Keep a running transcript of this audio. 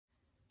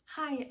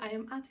Hi, I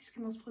am artist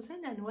Clémence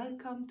Frozen and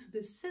welcome to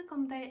the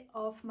second day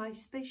of my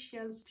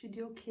special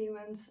studio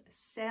clearance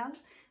sale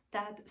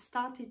that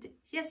started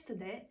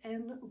yesterday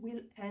and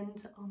will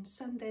end on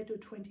Sunday the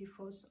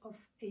 24th of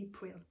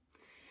April.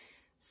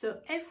 So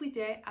every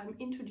day I'm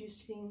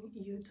introducing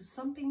you to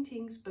some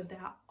paintings, but they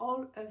are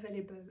all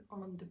available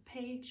on the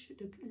page.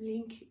 The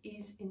link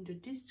is in the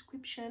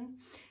description.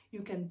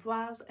 You can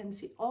browse and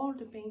see all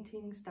the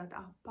paintings that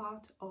are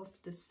part of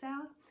the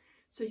sale.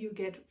 So you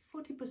get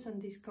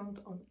 40% discount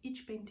on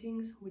each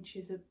paintings, which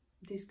is a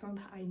discount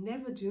I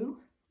never do.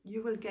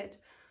 You will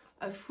get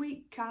a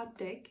free card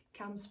deck,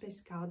 Calm Space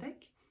card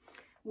deck,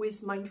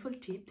 with mindful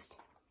tips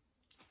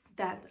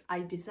that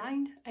I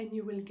designed, and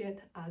you will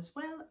get as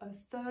well a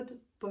third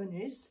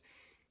bonus.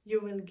 You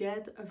will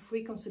get a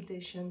free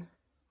consultation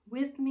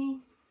with me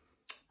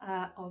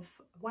of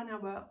 1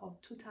 hour or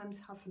 2 times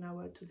half an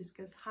hour to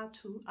discuss how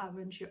to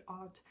arrange your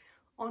art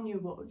on your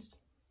walls.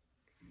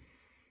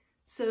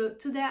 So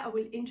today I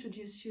will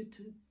introduce you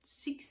to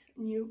 6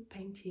 new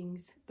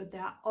paintings, but they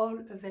are all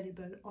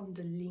available on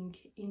the link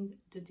in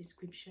the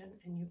description,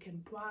 and you can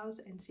browse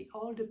and see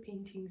all the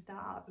paintings that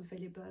are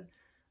available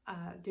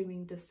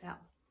during the sale.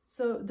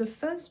 So the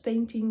first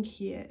painting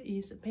here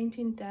is a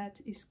painting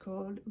that is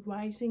called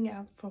Rising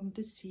Out from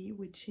the Sea,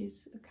 which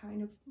is a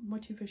kind of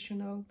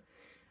motivational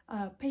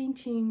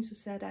painting to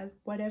say that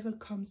whatever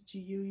comes to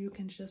you, you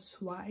can just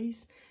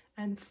rise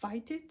and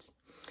fight it.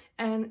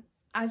 And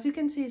as you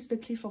can see, it's the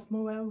Cliff of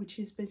Moher, which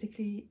is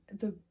basically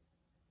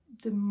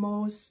the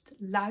most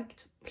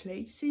liked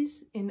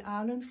places in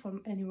Ireland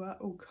from anywhere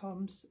who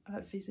comes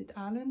visit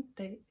Ireland.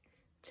 They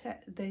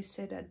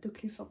say that the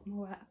Cliff of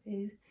Moher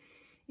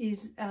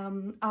is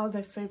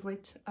their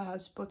favorite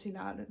spot in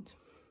Ireland.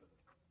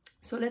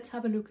 So let's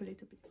have a look a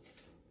little bit.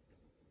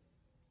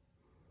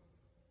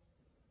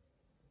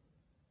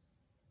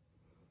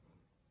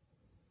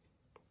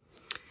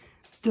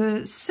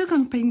 The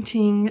second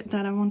painting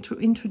that I want to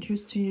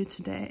introduce to you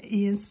today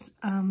is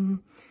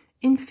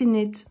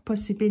Infinite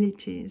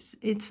Possibilities.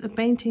 It's a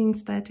painting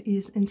that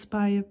is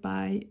inspired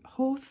by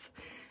Howth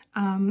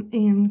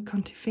in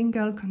County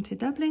Fingal, County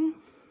Dublin.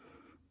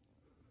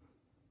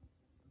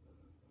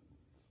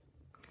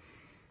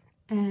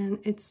 And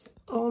it's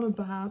all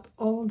about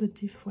all the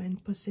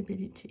different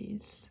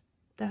possibilities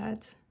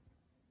that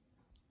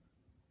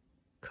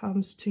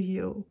comes to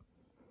you.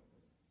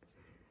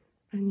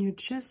 And you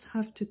just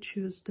have to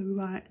choose the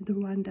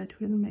one that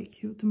will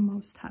make you the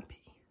most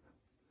happy.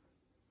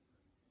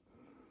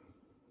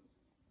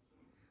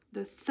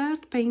 The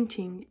third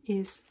painting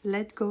is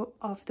Let Go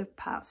of the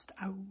Past.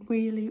 I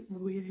really,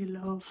 really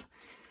love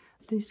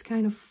this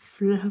kind of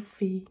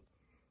fluffy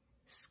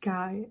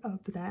sky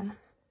up there.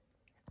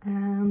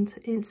 And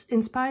it's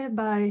inspired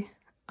by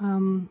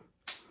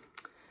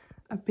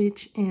a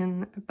beach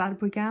in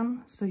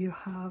Balbriggan. So you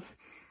have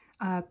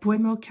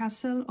Braemar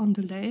Castle on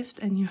the left,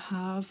 and you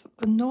have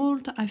an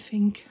old, I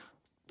think,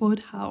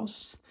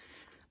 boathouse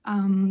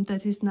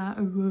that is now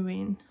a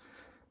ruin,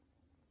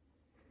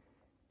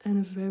 and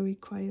a very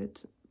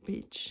quiet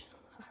beach.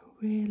 I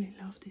really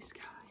love this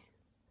guy.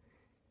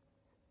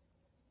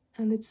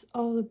 And it's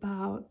all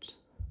about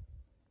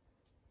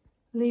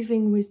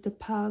living with the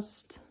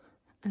past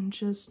and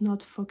just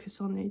not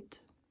focus on it.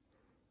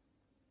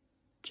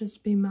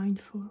 Just be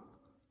mindful.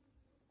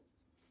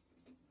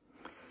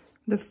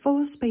 The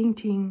fourth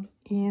painting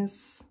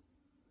is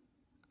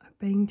a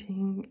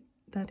painting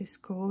that is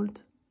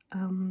called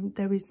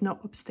There Is No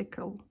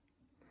Obstacle.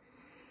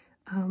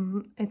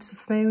 It's a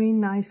very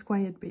nice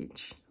quiet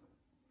beach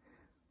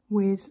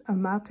with a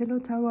Martello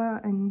Tower,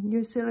 and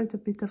you see a little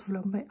bit of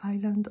Lombe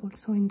Island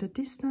also in the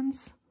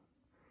distance.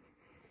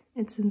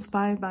 It's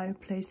inspired by a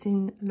place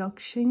in Loch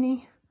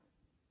Sheeney,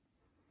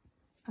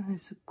 and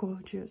it's a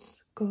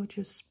gorgeous,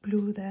 gorgeous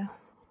blue there.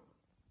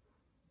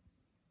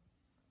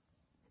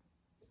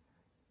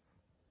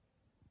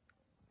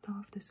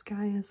 Love the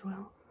sky as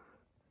well.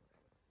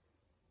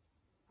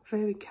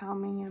 Very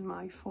calming and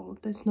mindful.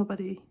 There's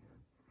nobody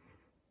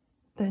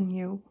than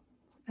you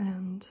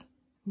and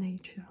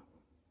nature.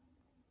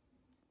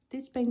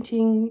 This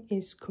painting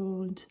is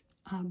called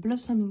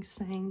Blossoming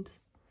Saint,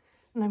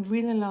 and I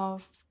really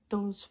love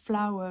those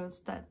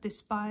flowers that,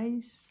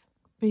 despite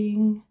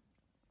being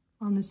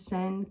on the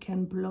sand,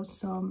 can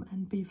blossom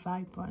and be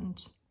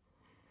vibrant.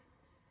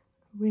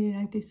 Really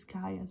like this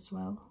sky as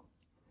well,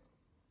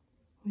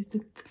 with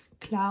the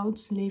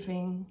clouds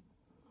leaving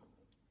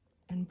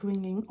and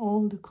bringing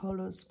all the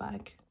colors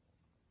back.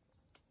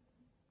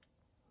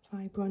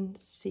 Vibrant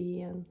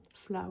sea and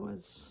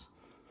flowers.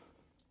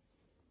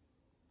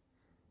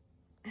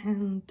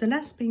 And the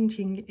last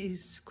painting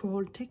is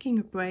called Taking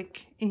a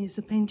Break. It's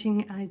a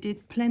painting I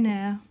did plein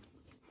air,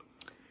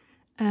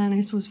 and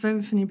it was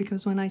very funny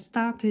because when I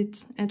started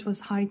it was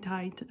high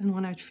tide, and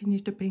when I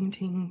finished the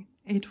painting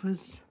it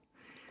was,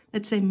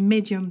 let's say,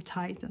 medium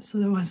tide, so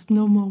there was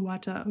no more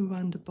water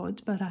around the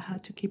boat, but I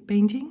had to keep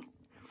painting.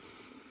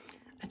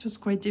 It was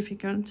quite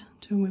difficult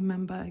to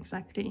remember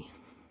exactly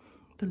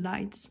the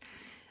lights,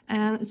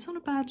 and it's all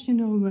about, you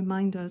know, a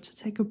reminder to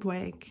take a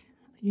break,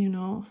 you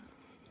know,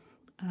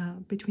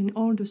 between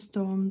all the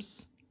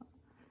storms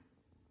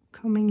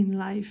coming in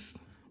life,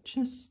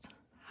 just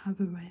have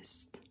a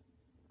rest.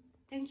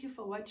 Thank you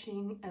for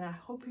watching, and I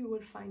hope you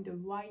will find the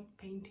right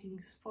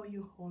paintings for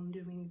your home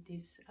during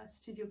this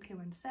studio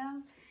clearance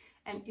sale.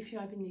 And if you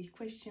have any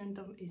questions,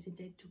 don't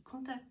hesitate to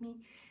contact me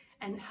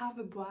and have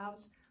a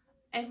browse.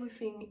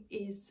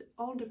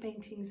 All the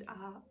paintings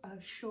are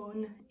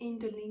shown in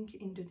the link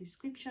in the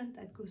description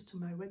that goes to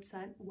my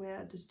website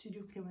where the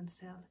studio clearance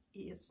sale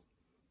is.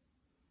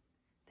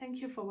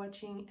 Thank you for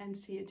watching and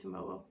see you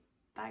tomorrow.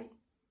 Bye.